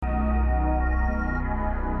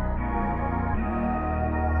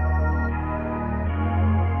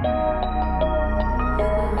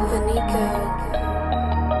Feniko.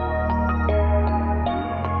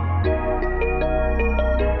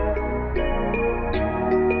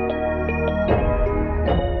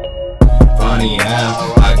 Funny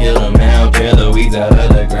how I kill them now, tear the weeds out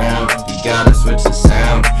of the ground. We gotta switch the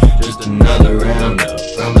sound, just another round up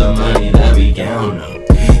from the money that we count up.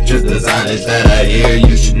 Just the silence that I hear,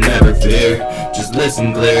 you should never fear. Just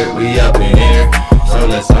listen clear, we up in here. So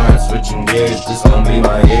let's start switching gears. This gon' be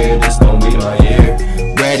my year, this gon' be my year.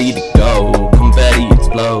 Ready to go, confetti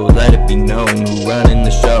explode. Let it be known who running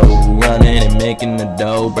the show, who running and making the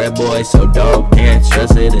dough. Bread boy so dope, can't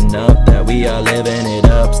stress it enough that we are living it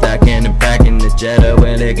up. Stacking and packing the cheddar,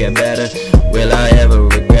 will it get better? Will I ever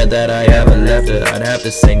regret that I ever left her? I'd have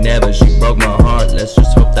to say never, she broke my heart. Let's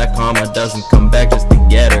just hope that karma doesn't come back just to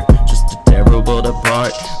get her. Just a terrible to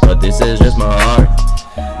part, but this is just my heart.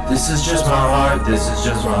 This is just my heart, this is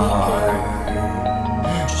just my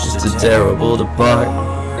heart. Just a terrible to part,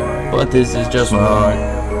 but this is just my heart.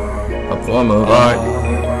 A form of art,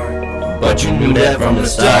 but you knew that from the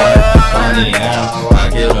start. Funny how I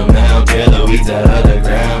kill them now, tear the weeds out of the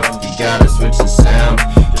ground. You gotta switch the sound,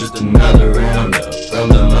 just another round up from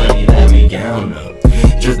the money that we count up.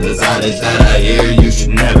 Just the silence that I hear, you should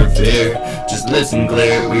never fear. Just listen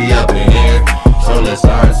clear, we up in here. So let's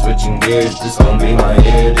start switching gears. This gon' be my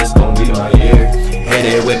year, this gon' be my year. Hit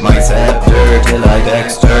it with my scepter till I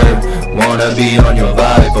exturb. Wanna be on your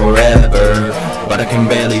vibe forever, but I can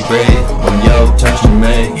barely breathe when you're touching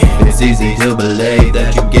me. It's easy to believe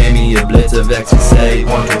that you gave me a blitz of ecstasy.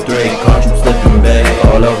 1, 2, 3, can't you slip and bang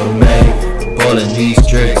all over me? Pulling these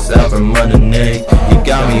tricks out from underneath. You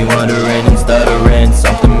got me wondering and stuttering.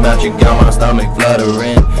 Something about you got my stomach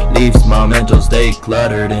fluttering. Leaves my mental state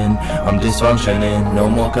cluttered in. I'm dysfunctioning, no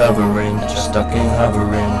more covering. Just stuck in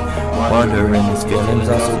hovering, wondering. These feelings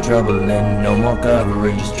are so troubling. No more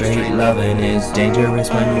covering, just straight loving is dangerous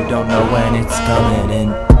when you don't know when it's coming in.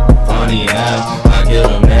 Funny how I kill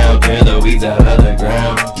them now, tear the weeds out of the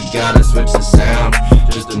ground. We gotta switch the sound,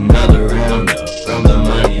 just another round up from the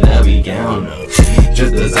money that we count up.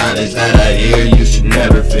 Just the silence that I hear, you should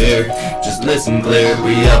never fear. Just listen clear,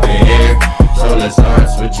 we up in here. So let's start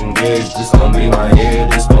switching gears. This gon' be my year,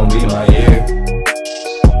 this gon' be my year.